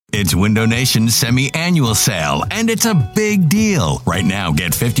It's Window Nation's semi-annual sale, and it's a big deal. Right now,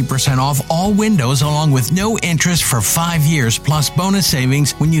 get 50% off all windows along with no interest for 5 years plus bonus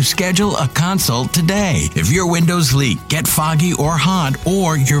savings when you schedule a consult today. If your windows leak, get foggy or hot,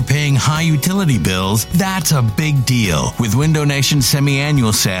 or you're paying high utility bills, that's a big deal. With Window Nation's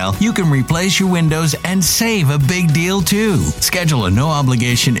semi-annual sale, you can replace your windows and save a big deal too. Schedule a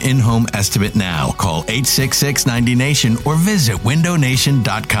no-obligation in-home estimate now. Call 866-90-NATION or visit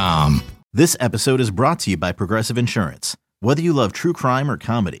windownation.com. This episode is brought to you by Progressive Insurance. Whether you love true crime or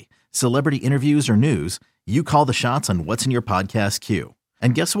comedy, celebrity interviews or news, you call the shots on what's in your podcast queue.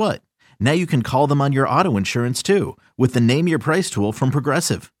 And guess what? Now you can call them on your auto insurance too with the Name Your Price tool from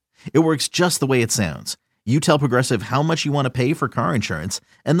Progressive. It works just the way it sounds. You tell Progressive how much you want to pay for car insurance,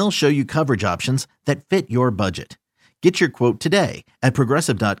 and they'll show you coverage options that fit your budget. Get your quote today at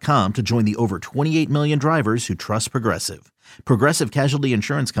Progressive.com to join the over 28 million drivers who trust Progressive. Progressive Casualty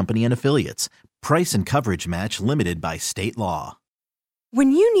Insurance Company and Affiliates. Price and coverage match limited by state law.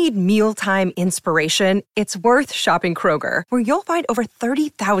 When you need mealtime inspiration, it's worth shopping Kroger, where you'll find over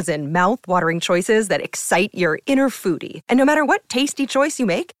 30,000 mouth-watering choices that excite your inner foodie. And no matter what tasty choice you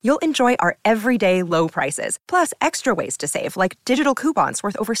make, you'll enjoy our everyday low prices, plus extra ways to save, like digital coupons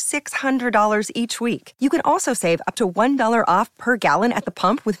worth over $600 each week. You can also save up to $1 off per gallon at the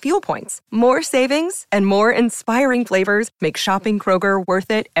pump with fuel points. More savings and more inspiring flavors make shopping Kroger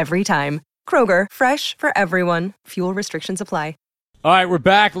worth it every time. Kroger, fresh for everyone. Fuel restrictions apply. All right, we're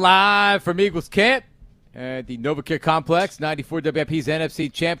back live from Eagles Camp at the NovaCare Complex, 94 WIP's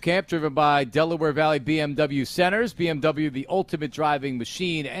NFC Champ Camp, driven by Delaware Valley BMW Centers, BMW, the ultimate driving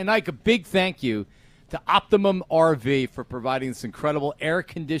machine. And, Ike, a big thank you to Optimum RV for providing this incredible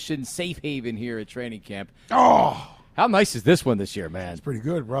air-conditioned safe haven here at training camp. Oh! How nice is this one this year, man? It's pretty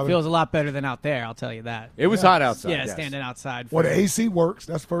good, brother. Feels a lot better than out there, I'll tell you that. It was hot outside. Yeah, yes. Standing outside. Well, the AC works.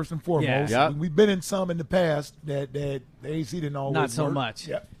 That's first and foremost. Yeah. Yep. We've been in some in the past that the AC didn't always Not so work. much.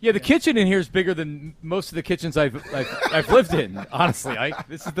 Yeah, the kitchen in here is bigger than most of the kitchens I've lived in, honestly.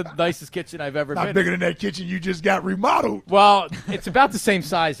 This is the nicest kitchen I've ever been in. Not bigger than that kitchen you just got remodeled. Well, it's about the same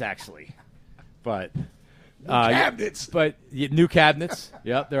size, actually. But cabinets. New cabinets.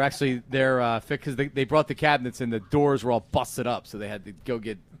 Yep, they're fixed because they brought the cabinets and the doors were all busted up, so they had to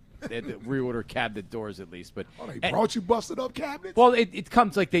reorder cabinet doors at least. But they brought you busted up cabinets? Well, it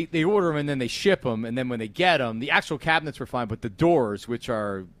comes like they order them and then they ship them, and then when they get them, the actual cabinets were fine, but the doors, which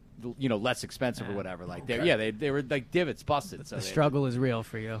are less expensive or whatever, like they were like divots busted. So the struggle is real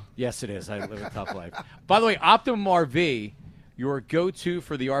for you. Yes, it is. I live a tough life. By the way, Optimum RV. Your go-to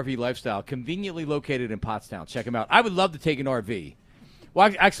for the RV lifestyle, conveniently located in Pottstown. Check them out. I would love to take an RV.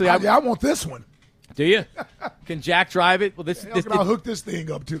 Well, actually, I want this one. Do you? Can Jack drive it? Well, I'll hook this thing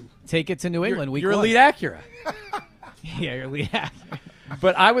up too. Take it to New England. You're Elite Acura. Yeah, you're Elite Acura.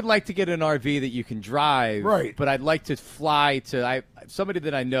 But I would like to get an RV that you can drive. Right. But I'd like to fly to somebody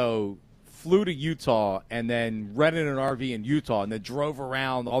that I know flew to Utah and then rented an RV in Utah and then drove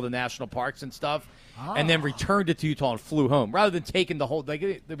around all the national parks and stuff. And then returned it to Utah and flew home. Rather than taking the whole,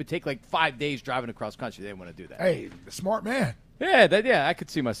 they would take like 5 days driving across country. They didn't want to do that. Hey, smart man. Yeah, I could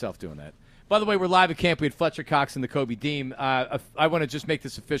see myself doing that. By the way, we're live at camp. We had Fletcher Cox and the Kobe Deem. I want to just make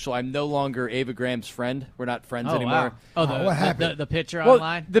this official. I'm no longer Ava Graham's friend. We're not friends anymore. Wow. What happened? The picture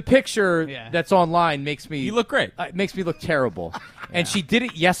online? The picture that's online makes me... You look great. Makes me look terrible. And she did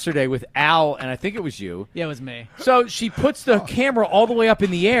it yesterday with Al, and I think it was you. Yeah, it was me. So she puts the camera all the way up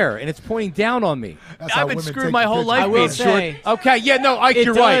in the air, and it's pointing down on me. I've been screwed my whole life. I will say, okay, yeah, no, Ike,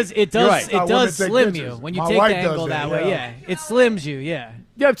 you're right. It does slim pictures. you when you My take wife the angle does that that, way. yeah. Yeah, it slims you. Yeah.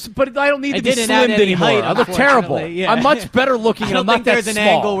 Yeah, but I don't need to be didn't add slimmed any anymore. height, I look terrible. Yeah. I'm much better looking, and I'm not that there's an small.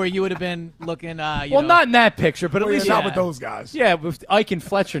 angle where you would have been looking. Well, not in that picture, but at least not with those guys. Yeah, with Ike and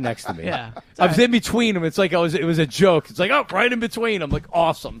Fletcher next to me. Yeah, I was in between them. It's like it was a joke. It's like, right in between. I'm like,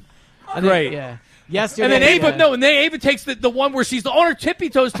 awesome, great. Yeah. Yesterday, And then Ava takes the one where she's on her tippy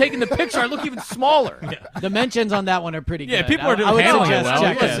toes taking the picture. I look even smaller. The mentions on that one are pretty good. Yeah, people are doing handling it well.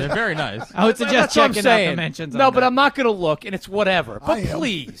 Yeah, they're very nice. I would suggest checking out the mentions. No, but I'm not going to look, and it's whatever. But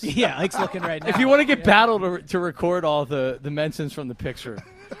please. Yeah, Ike's looking right now. If you want to get Battle to record all the mentions from the picture,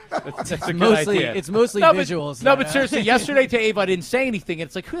 that's a good idea. It's mostly visuals. But seriously, yesterday to Ava, I didn't say anything, and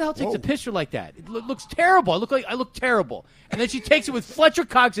it's like, who the hell takes a picture like that? It looks terrible. I look terrible. And then she takes it with Fletcher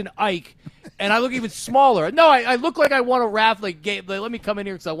Cox and Ike, and I look even smaller. No, I look like I want to raffle. Like, let me come in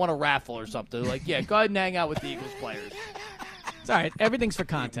here because I want to raffle or something. Like, yeah, go ahead and hang out with the Eagles players. It's all right. Everything's for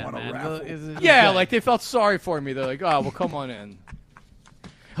content, man. Yeah, like they felt sorry for me. They're like, oh, well, come on in.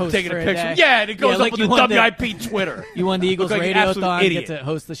 Taking a picture. Yeah, and it goes up on the WIP Twitter. You won the Eagles Radiothon, get to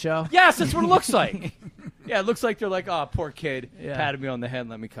host the show? Yes, that's what it looks like. Yeah, it looks like they're like, oh, poor kid, Yeah. patted me on the head,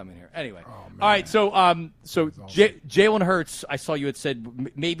 let me come in here. Anyway, all right. So, Jalen Hurts, I saw you had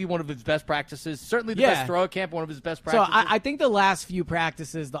said maybe one of his best practices, certainly the best throw at camp, one of his best practices. So I think the last few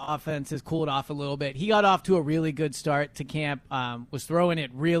practices, the offense has cooled off a little bit. He got off to a really good start to camp. Was throwing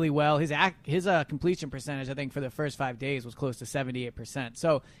it really well. His completion percentage, I think, for the first 5 days was close to 78%.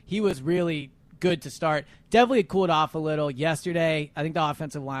 So he was really good to start. Definitely cooled off a little yesterday. I think the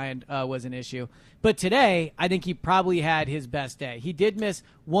offensive line was an issue. But today, I think he probably had his best day. He did miss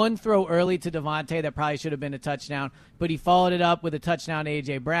one throw early to Devontae that probably should have been a touchdown, but he followed it up with a touchdown to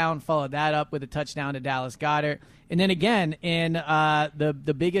A.J. Brown, followed that up with a touchdown to Dallas Goedert. And then again, in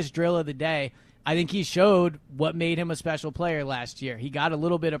the biggest drill of the day, I think he showed what made him a special player last year. He got a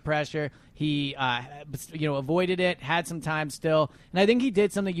little bit of pressure. He, avoided it, had some time still. And I think he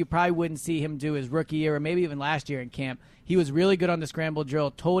did something you probably wouldn't see him do his rookie year or maybe even last year in camp. He was really good on the scramble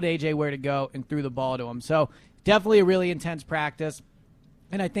drill, told A.J. where to go, and threw the ball to him. So definitely a really intense practice.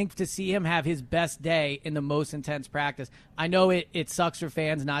 And I think to see him have his best day in the most intense practice, I know it sucks for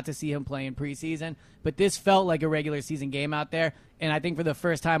fans not to see him play in preseason, but this felt like a regular season game out there. And I think for the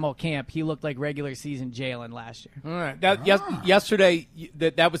first time all camp, he looked like regular season Jalen last year. All right. Yesterday,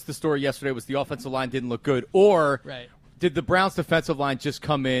 that was the story yesterday, was the offensive line didn't look good. Or did the Browns' defensive line just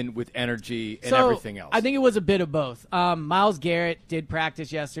come in with energy and everything else? I think it was a bit of both. Myles Garrett did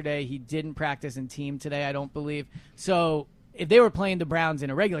practice yesterday. He didn't practice in team today, I don't believe. So if they were playing the Browns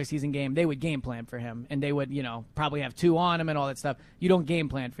in a regular season game, they would game plan for him, and they would, probably have two on him and all that stuff. You don't game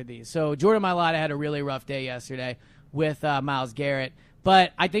plan for these. So Jordan Mailata had a really rough day yesterday with Myles Garrett.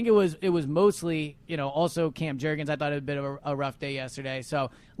 But I think it was mostly, also Cam Jurgens. I thought it was a bit of a rough day yesterday. So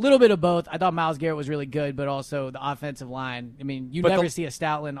a little bit of both. I thought Myles Garrett was really good, but also the offensive line. I mean, you never see a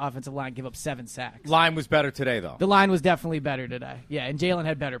Stoutland offensive line give up 7 sacks. Line was better today, though. The line was definitely better today. Yeah, and Jalen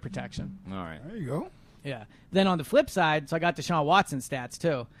had better protection. All right. There you go. Yeah. Then on the flip side, so I got Deshaun Watson stats,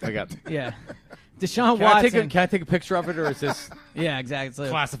 too. Yeah. Deshaun Watson. Can I take a picture of it, or is this Yeah, exactly.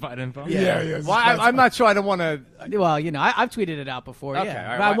 Classified info. Yeah. Well, I'm not sure. I don't want to. Well, I've tweeted it out before. Okay,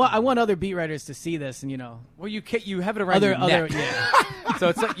 Yeah, all but right. I want other beat writers to see this, and Well, you have it around your neck. Yeah. So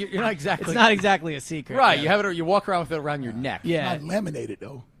it's you're not exactly. It's not exactly a secret. Right. Yeah. You have it. You walk around with it around your neck. Yeah. Not laminated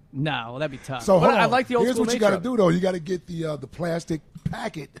though. No, well, that'd be tough. So hold on. I like the old Here's school what you nature got of to it. do though. You got to get the plastic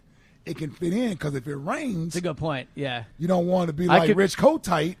packet. It can fit in because if it rains, That's a good point. Yeah. you don't want to be like Rich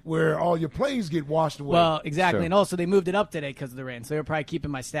Kotite where all your plays get washed away. Well, exactly. Sure. And also, they moved it up today because of the rain, so they were probably keeping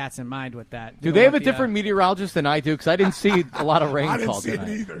my stats in mind with that. Do they have a different meteorologist than I do? Because I didn't see a lot of rain I didn't called see it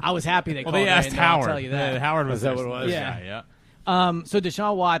tonight. either. I was happy they Well, called they asked rain, though, I'll Howard. tell you that. Howard was that what it was? Yeah. Yeah. So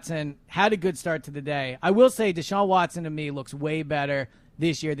Deshaun Watson had a good start to the day. I will say Deshaun Watson to me looks way better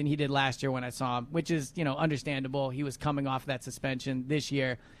this year than he did last year when I saw him, which is, understandable. He was coming off that suspension this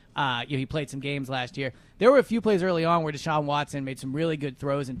year. He played some games last year. There were a few plays early on where Deshaun Watson made some really good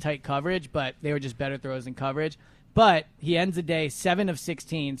throws in tight coverage, but they were just better throws in coverage. But he ends the day 7 of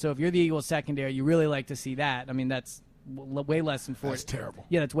 16. So if you're the Eagles secondary, you really like to see that. I mean, that's way less than 40. That's terrible.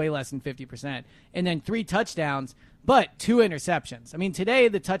 Yeah, that's way less than 50%. And then 3 touchdowns, but 2 interceptions. I mean, today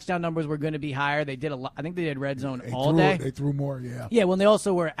the touchdown numbers were going to be higher. They did I think they did red zone all day. They threw more, yeah. Yeah, well, they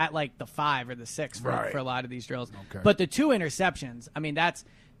also were at like the 5 or the 6 for a lot of these drills. Okay. But the 2 interceptions, I mean, that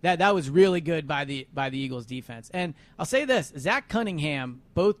was really good by the Eagles defense. And I'll say this, Zach Cunningham,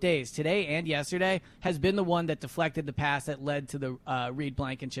 both days, today and yesterday, has been the one that deflected the pass that led to the Reed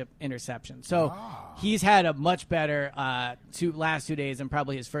Blankenship interception. So he's had a much better last 2 days than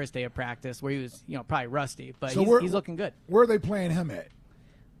probably his first day of practice where he was probably rusty. But So he's looking good. Where are they playing him at?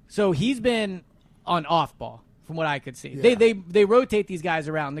 So he's been on off ball. From what I could see, Yeah. they rotate these guys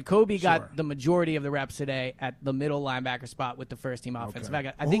around. N'Kobe Sure. got the majority of the reps today at the middle linebacker spot with the first team offense. Okay. In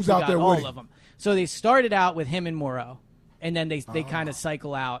fact, I Well, think who's he out got there with all him? of them. So they started out with him and Moreau, and then they kind of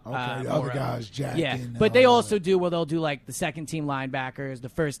cycle out. Okay, the Moreau. other guys, Jack. Yeah, and, but they also they'll do like the second team linebackers, the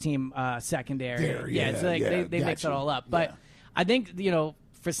first team secondary. There, So they mix it gotcha. all up. But Yeah. I think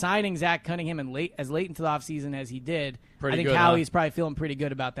for signing Zach Cunningham as late into the offseason as he did, Pretty I think good, Howie's probably feeling pretty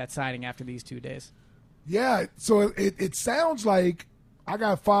good about that signing after these 2 days. Yeah, so it sounds like I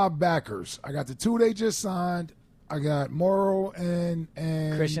got 5 backers. I got the 2 they just signed. I got Morrow and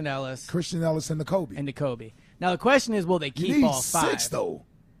Christian Ellis and N'Kobe. and N'Kobe. Now the question is, will they You keep need all 5? 6 though.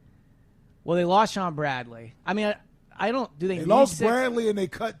 Well, they lost Sean Bradley. I mean, I don't. Do they They need lost 6? Bradley and they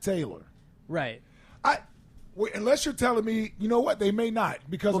cut Taylor. Right. Well, unless you're telling me, you know what, they may not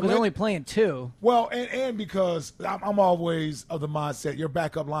because they're only playing 2. Well, and because I'm always of the mindset your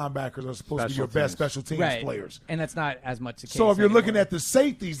backup linebackers are supposed to be your best special teams players, and that's not as much the case. So if you're anymore. looking at the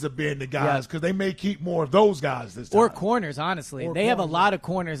safeties of being the guys, because they may keep more of those guys this time, or corners, honestly, they have a lot of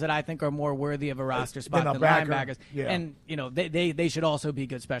corners that I think are more worthy of a roster spot than linebackers, and they should also be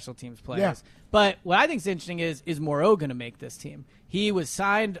good special teams players. Yeah. But what I think is interesting is Moreau going to make this team? He was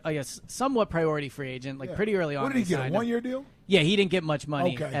signed, I guess, somewhat priority free agent, pretty early on. What did he get, a 1-year deal? Yeah, he didn't get much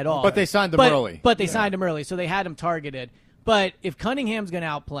money at all. But they signed him early. But they signed him early, so they had him targeted. But if Cunningham's going to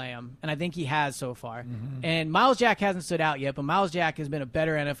outplay him, and I think he has so far, and Miles Jack hasn't stood out yet, but Miles Jack has been a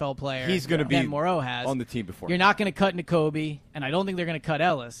better NFL player than Moreau has. On the team before. You're not going to cut N'Kobe, and I don't think they're going to cut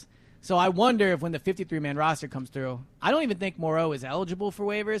Ellis. So I wonder if when the 53-man roster comes through, I don't even think Moreau is eligible for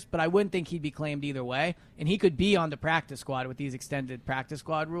waivers, but I wouldn't think he'd be claimed either way. And he could be on the practice squad with these extended practice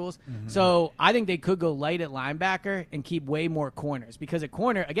squad rules. So I think they could go light at linebacker and keep way more corners. Because at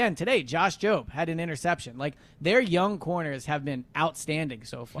corner, again, today, Josh Jobe had an interception. Like, their young corners have been outstanding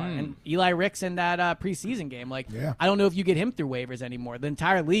so far. And Eli Ricks in that preseason game, I don't know if you get him through waivers anymore. The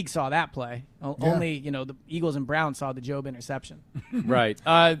entire league saw that play. Only, the Eagles and Browns saw the Jobe interception. Right.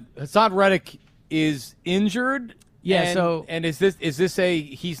 Hassan Reddick is injured. Yeah. And is this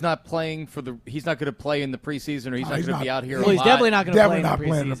he's not going to play in the preseason, or he's not going to be out here? Well, he's definitely not going to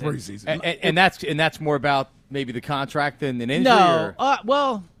play in the preseason. And that's more about maybe the contract than an injury. No.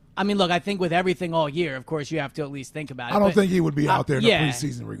 Well, I mean, look, I think with everything all year, of course, you have to at least think about it. I don't think he would be out there in the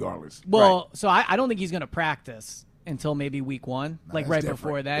preseason regardless. Well, so I don't think he's going to practice until maybe week 1, right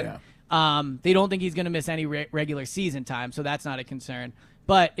before then. Yeah. They don't think he's going to miss any regular season time, so that's not a concern.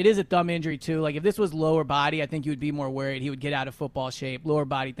 But it is a thumb injury, too. Like, if this was lower body, I think you would be more worried. He would get out of football shape. Lower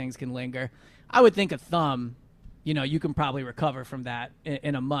body things can linger. I would think a thumb, you can probably recover from that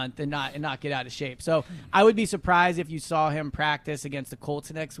in a month and not get out of shape. So I would be surprised if you saw him practice against the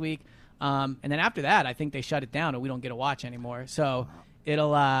Colts next week. And then after that, I think they shut it down and we don't get to watch anymore. So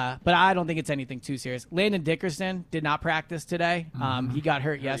it'll but I don't think it's anything too serious. Landon Dickerson did not practice today. He got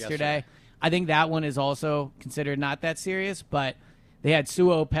hurt yesterday. I think that one is also considered not that serious, but they had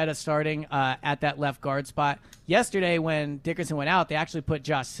Suo Opeta starting at that left guard spot. Yesterday, when Dickerson went out, they actually put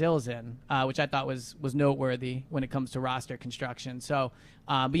Josh Sills in, which I thought was noteworthy when it comes to roster construction. So,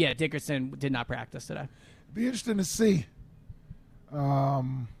 but yeah, Dickerson did not practice today. Be interesting to see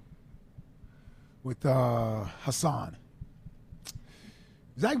with Hassan.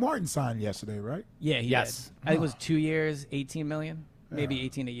 Zach Martin signed yesterday, right? Yeah, he did. I think it was 2 years, $18 million, maybe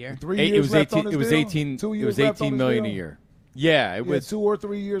 18 a year. 3 years left on his deal? 18. It was $18 million a year. Yeah, it was 2 or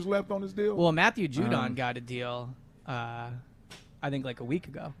 3 years left on his deal. Well, Matthew Judon got a deal, I think, like a week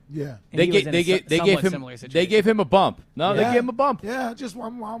ago. Yeah, and they gave him a bump. No, they gave him a bump. Yeah, just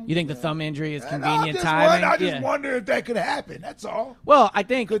one. You think the thumb injury is convenient timing? I just wonder if that could happen. That's all. Well, I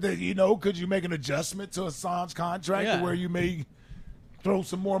think could you make an adjustment to Hassan's contract where you may throw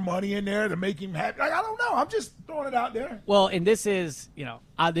some more money in there to make him happy? I don't know. I'm just throwing it out there. Well, and this is,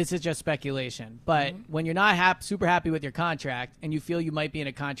 this is just speculation. But when you're not super happy with your contract and you feel you might be in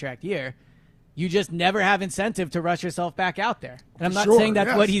a contract year, you just never have incentive to rush yourself back out there. And I'm not saying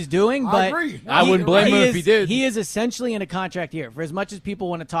that's what he's doing, but I agree. I wouldn't blame him if he did. He is essentially in a contract year. For as much as people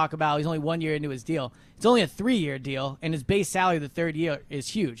want to talk about he's only 1 year into his deal, it's only a 3-year deal, and his base salary the third year is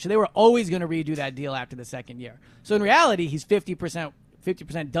huge. So they were always going to redo that deal after the second year. So in reality, he's 50%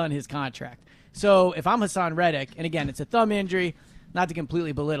 done his contract. So if I'm Hassan Reddick, and again, it's a thumb injury, not to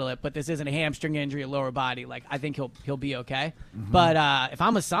completely belittle it, but this isn't a hamstring injury, a lower body. Like, I think he'll be okay. But if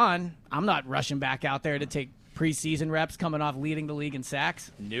I'm Hassan, I'm not rushing back out there to take preseason reps coming off leading the league in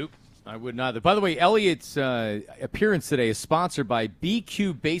sacks. Nope, I wouldn't either. By the way, Elliott's appearance today is sponsored by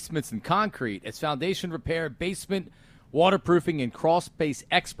BQ Basements and Concrete. It's foundation repair, basement waterproofing, and crawl space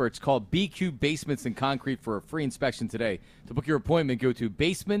experts. Called BQ Basements and Concrete for a free inspection today. To book your appointment, go to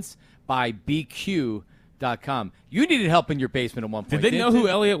basementsbybq.com. You needed help in your basement at one point. Did they know who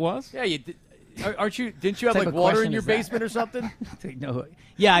Elliott was? Yeah, you did. Aren't you? Didn't you have like water in your basement or something? No.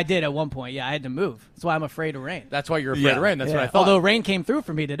 Yeah, I did at one point. Yeah, I had to move. That's why I'm afraid of rain. That's why you're afraid of rain. That's what I thought. Although rain came through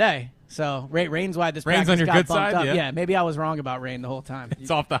for me today. So rain's why this rain's practice on your got good bumped side. up. Yeah, maybe I was wrong about rain the whole time. It's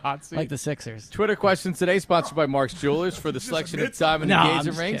off the hot seat, like the Sixers. Twitter questions today, sponsored by Mark's Jewelers for the selection of diamond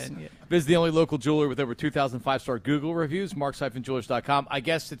engagement rings. Kidding, yeah. Visit the only local jeweler with over 2,000 5-star Google reviews. Marks-Jewelers.com. I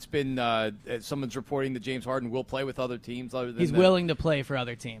guess it's been someone's reporting that James Harden will play with other teams. Other than he's willing to play for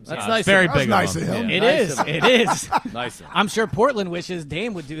other teams. That's nice. Very That's big. Nice of him. It is. It is. Nice. I'm sure Portland wishes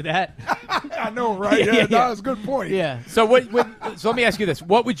Dame would do that. I know, right? Yeah, that's a good point. Yeah. So so let me ask you this: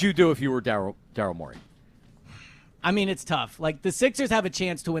 what would you do if you were Daryl Morey? I mean, it's tough. Like, the Sixers have a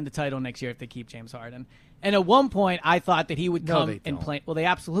chance to win the title next year if they keep James Harden. And at one point, I thought that he would No, come they and don't. play. Well, they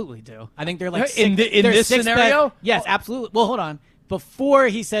absolutely do. I think they're like In they're this sixth scenario? best- Yes, absolutely. Well, hold on. Before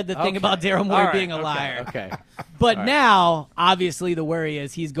he said the thing about Daryl Morey being a liar. Okay. But now, obviously, the worry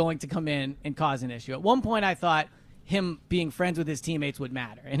is he's going to come in and cause an issue. At one point, I thought him being friends with his teammates would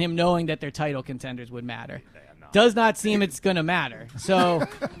matter, and him knowing that they're title contenders would matter. Does not seem it's going to matter. So at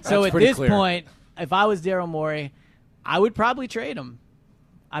pretty this clear. point, if I was Daryl Morey, I would probably trade him.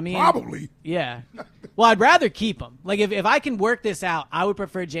 I mean, Probably. yeah. Well, I'd rather keep him. Like, if I can work this out, I would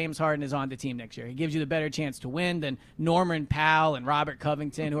prefer James Harden is on the team next year. He gives you the better chance to win than Norman Powell and Robert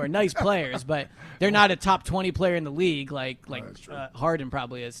Covington, who are nice players, but they're not a top 20 player in the league like Harden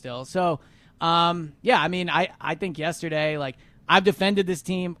probably is still. So, yeah, I mean, I think yesterday, like, I've defended this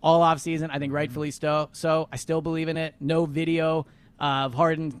team all offseason. I think rightfully so. So I still believe in it. No video of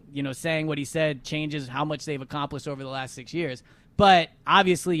Harden, saying what he said changes how much they've accomplished over the last 6 years. But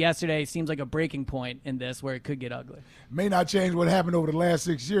obviously yesterday seems like a breaking point in this where it could get ugly. May not change what happened over the last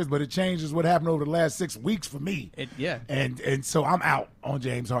 6 years, but it changes what happened over the last 6 weeks for me. Yeah. And so I'm out on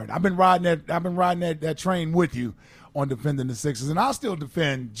James Harden. I've been riding that train with you on defending the Sixers, and I'll still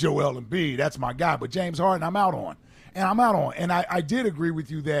defend Joel Embiid. That's my guy. But James Harden, I'm out on. And I did agree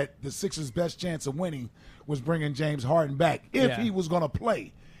with you that the Sixers' best chance of winning was bringing James Harden back if he was going to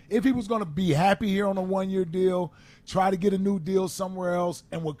play. If he was going to be happy here on a one-year deal, try to get a new deal somewhere else,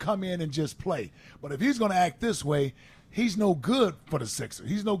 and would come in and just play. But if he's going to act this way, he's no good for the Sixers.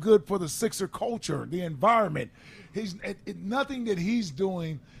 He's no good for the Sixer culture, the environment. Nothing that he's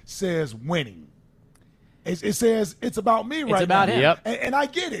doing says winning. It says it's about me right now. It's about him. Yep. And I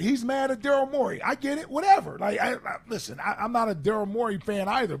get it. He's mad at Daryl Morey. I get it. Whatever. Like, listen, I'm not a Daryl Morey fan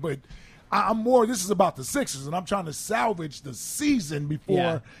either, but I'm more. This is about the Sixers, and I'm trying to salvage the season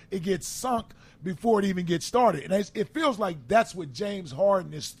before it gets sunk, before it even gets started. And it feels like that's what James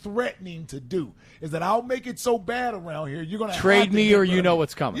Harden is threatening to do. Is that I'll make it so bad around here, you're going to Trade me or you know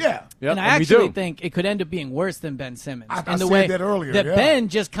what's coming. Yeah. Yep. And I we actually do. think it could end up being worse than Ben Simmons. I in the said way that earlier, That yeah. Ben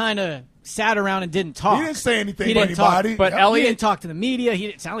just kind of sat around and didn't talk. He didn't say anything He to didn't talk. anybody. But Yep. Elliot- He didn't talk to the media. He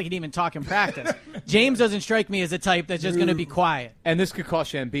didn't sound like he didn't even talk in practice. James doesn't strike me as the type that's just going to be quiet. And this could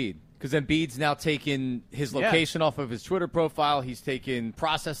cost you Embiid because Embiid's now taken his location off of his Twitter profile. He's taken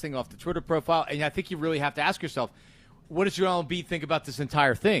processing off the Twitter profile. And I think you really have to ask yourself, what does Joel Embiid think about this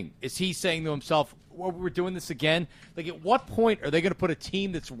entire thing? Is he saying to himself, well, we're doing this again? Like, at what point are they going to put a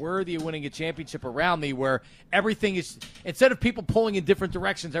team that's worthy of winning a championship around me where everything is, instead of people pulling in different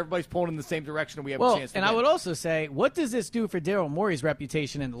directions, everybody's pulling in the same direction and we have a chance to and win? I would also say, what does this do for Daryl Morey's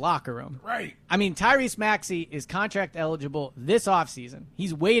reputation in the locker room? Right. I mean, Tyrese Maxey is contract eligible this offseason.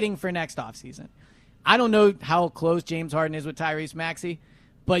 He's waiting for next offseason. I don't know how close James Harden is with Tyrese Maxey,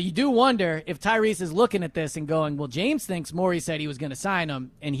 but you do wonder if Tyrese is looking at this and going, well, James thinks Morey said he was going to sign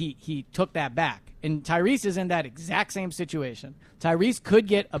him, and he took that back. And Tyrese is in that exact same situation. Tyrese could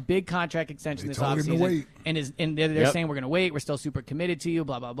get a big contract extension this told him to offseason. wait. And they're saying, we're going to wait. We're still super committed to you,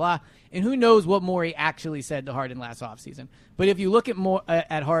 blah, blah, blah. And who knows what Morey actually said to Harden last offseason. But if you look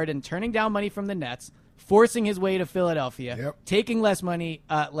at Harden turning down money from the Nets, forcing his way to Philadelphia, taking less money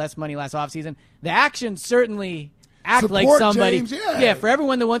last offseason, the actions certainly act Support like somebody. James, yeah. For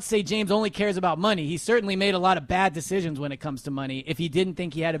everyone that wants to say James only cares about money, he certainly made a lot of bad decisions when it comes to money if he didn't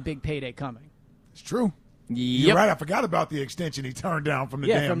think he had a big payday coming. It's true. Yep. You're right. I forgot about the extension he turned down from the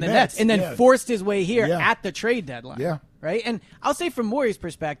damn from the Nets. And then Yeah. forced his way here Yeah. at the trade deadline. Yeah. Right? And I'll say from Morey's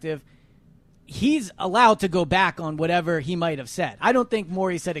perspective, he's allowed to go back on whatever he might have said. I don't think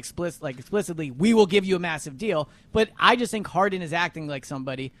Morey said explicitly, we will give you a massive deal. But I just think Harden is acting like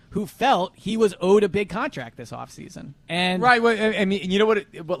somebody who felt he was owed a big contract this offseason. And Right. Well, I mean, you know what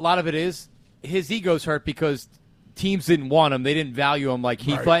a lot of it is? His ego's hurt because teams didn't want him. They didn't value him like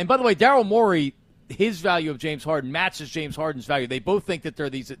he thought. And by the way, Daryl Morey, his value of James Harden matches James Harden's value. They both think that they're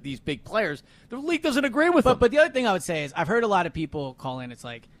these big players. The league doesn't agree with them. But the other thing I would say is I've heard a lot of people call in. It's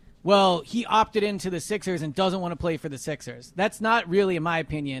like, well, he opted into the Sixers and doesn't want to play for the Sixers. That's not really, in my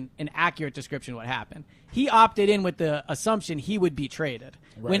opinion, an accurate description of what happened. He opted in with the assumption he would be traded.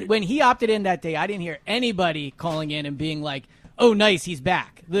 Right. When he opted in that day, I didn't hear anybody calling in and being like, oh, nice, he's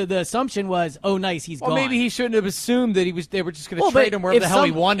back. The assumption was, oh, nice, he's gone. Well, maybe he shouldn't have assumed that they were just going to Well, trade but him wherever the hell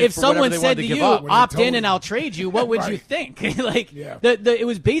he wanted If for whatever someone they said wanted to to give you, up. opt When he in and told I'll trade you, what would you think? Yeah. It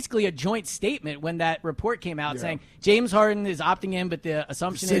was basically a joint statement when that report came out saying James Harden is opting in, but the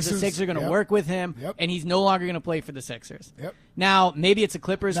assumption is the Sixers, Sixers are going to yep. work with him, Yep. and he's no longer going to play for the Sixers. Yep. Now, maybe it's a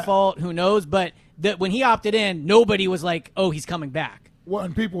Clippers' fault. Who knows? But when he opted in, nobody was like, oh, he's coming back. Well,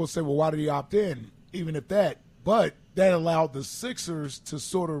 and people will say, well, why did he opt in? Even if that. But that allowed the Sixers to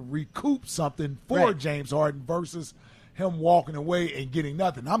sort of recoup something for Right. James Harden versus him walking away and getting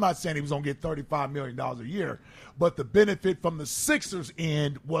nothing. I'm not saying he was going to get $35 million a year, but the benefit from the Sixers'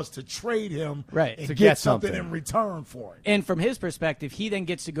 end was to trade him and to get something in return for it. And from his perspective, he then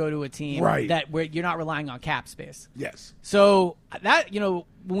gets to go to a team where you're not relying on cap space. Yes. So that, when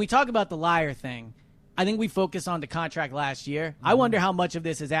we talk about the liar thing, I think we focus on the contract last year. I wonder how much of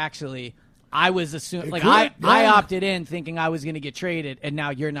this is actually I was assuming, I opted in thinking I was going to get traded, and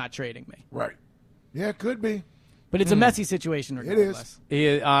now you're not trading me. Right. Yeah, it could be. But it's a messy situation regardless.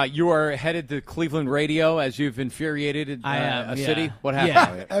 It is. You are headed to Cleveland radio as you've infuriated a city. What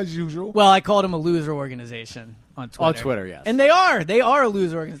happened? Yeah, as usual. Well, I called them a loser organization on Twitter. On Twitter, yes. And they are. They are a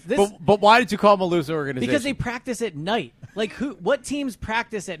loser organization. But why did you call them a loser organization? Because they practice at night. Like, what teams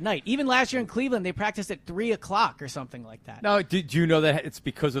practice at night? Even last year in Cleveland, they practiced at 3 o'clock or something like that. Now, did you know that it's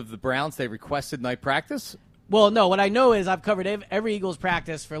because of the Browns they requested night practice? Well, no. What I know is I've covered every Eagles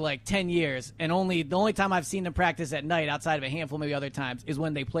practice for like 10 years, and the only time I've seen them practice at night, outside of a handful maybe other times, is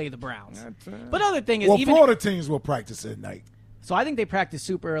when they play the Browns. But other thing is, Florida teams will practice at night. So I think they practice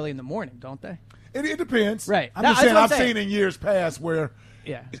super early in the morning, don't they? It depends. Right. I'm just saying I've seen in years past where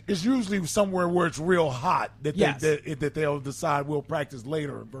it's usually somewhere where it's real hot that they'll decide we'll practice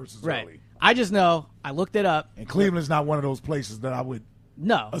later versus early. I just know. I looked it up. And Cleveland's not one of those places that I would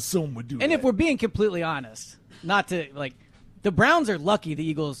assume would do that. And if we're being completely honest, the Browns are lucky the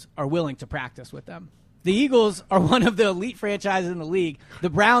Eagles are willing to practice with them. The Eagles are one of the elite franchises in the league. The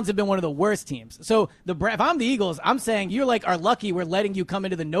Browns have been one of the worst teams. So if I'm the Eagles, I'm saying you're are lucky we're letting you come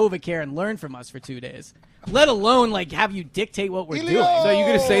into the NovaCare and learn from us for 2 days. Let alone have you dictate what we're doing. So you're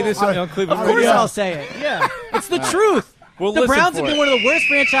going to say this on Cleveland Radio? Of course I'll say it. Yeah. It's the truth. The Browns have been one of the worst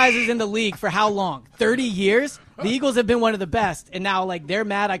franchises in the league for how long? 30 years? The Eagles have been one of the best, and now they're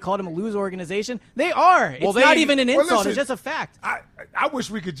mad I called them a loser organization. They are. It's not even an insult. It's just a fact. I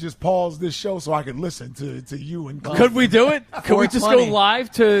wish we could just pause this show so I could listen to you and Cleveland. Could we do it? Could we just go live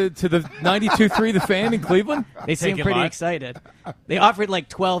to the 92.3 The Fan in Cleveland? They seem pretty excited. They offered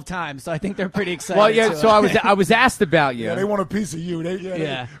 12 times, so I think they're pretty excited. Well, yeah. So I was asked about you. Yeah, they want a piece of you.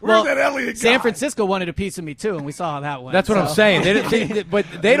 Where's that Elliott guy? San Francisco wanted a piece of me too, and we saw how that went. That's what I'm saying. But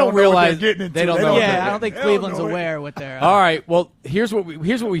they don't realize they don't know. Yeah, I don't think Cleveland's aware what they're. All right. Well, here's what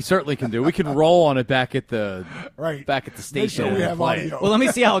we certainly can do. We can roll on it back at the station. Sure we have audio. Well, let me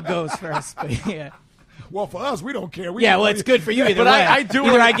see how it goes first. But, yeah. Well, for us, we don't care. It's good for you either way. I do.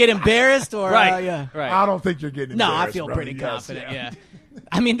 Either I get embarrassed or right. I don't think you're getting embarrassed. No, I feel pretty confident. Yeah.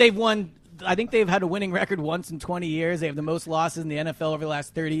 I mean, they've won. I think they've had a winning record once in 20 years. They have the most losses in the NFL over the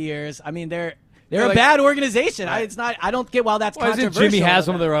last 30 years. I mean, they're a bad organization. Right. I don't get why that's controversial. Isn't Jimmy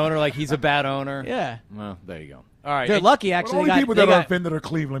Haslam their owner? He's a bad owner. Yeah. Well, there you go. All right. They're lucky, actually. The only people that are offended are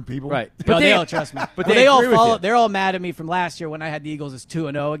Cleveland people. Right. But they'll trust me. But they all follow. They're all mad at me from last year when I had the Eagles as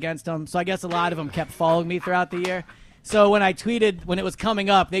 2-0 against them. So I guess a lot of them kept following me throughout the year. So when I tweeted when it was coming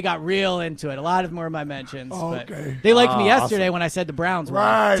up, they got real into it. A lot of them were my mentions. Okay. But they liked me yesterday when I said the Browns won.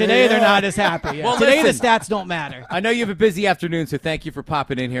 Right, Today they're not as happy. Yeah. Well, today the stats don't matter. I know you have a busy afternoon, so thank you for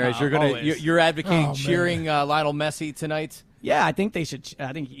popping in here. As you're advocating cheering Lionel Messi tonight. Yeah, I think they should.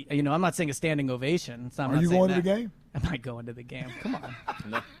 I think I'm not saying a standing ovation. So are you going to the game? Am I going to the game? Come on.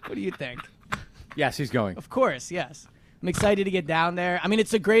 What do you think? Yes, he's going. Of course, yes. I'm excited to get down there. I mean,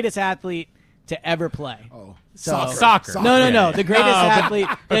 it's the greatest athlete to ever play. Oh, so, soccer. No. The greatest athlete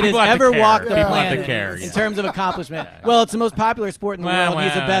that has ever walked the planet in terms of accomplishment. Well, it's the most popular sport in the world.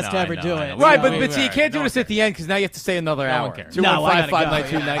 He's the best to ever do it. Right, but you can't do this at the end because now you have to stay another hour.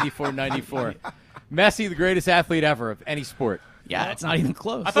 215-592-9494. Messi, the greatest athlete ever of any sport. Yeah, it's not even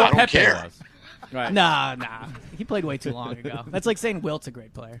close. I thought Pepe was. Right. Nah. He played way too long ago. That's like saying Wilt's a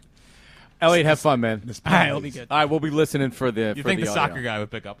great player. Elliot, have fun, man. All right, it'll be good. All right, we'll be listening for the. You think the soccer guy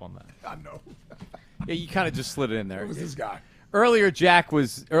would pick up on that? I know. Yeah, you kind of just slid it in there. Who's this guy? Earlier, Jack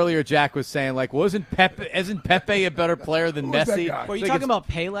was saying isn't Pepe a better player than Messi? Were you talking about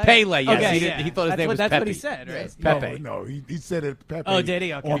Pele? Pele, yes. Okay, he thought his name was That's Pepe. what he said, right? Pepe. No, he said it Pepe. Oh, did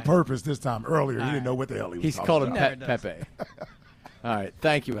he? Okay. On purpose this time. Earlier, he didn't know what the hell he was talking called him about. Pepe. All right,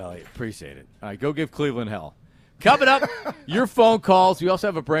 thank you, Elliot. Appreciate it. All right, go give Cleveland hell. Coming up, your phone calls. We also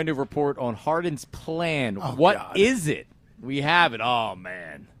have a brand new report on Harden's plan. What is it? We have it. Oh,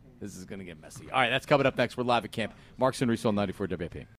 man. This is going to get messy. All right, that's coming up next. We're live at camp. Mark Sinriso on 94 WIP.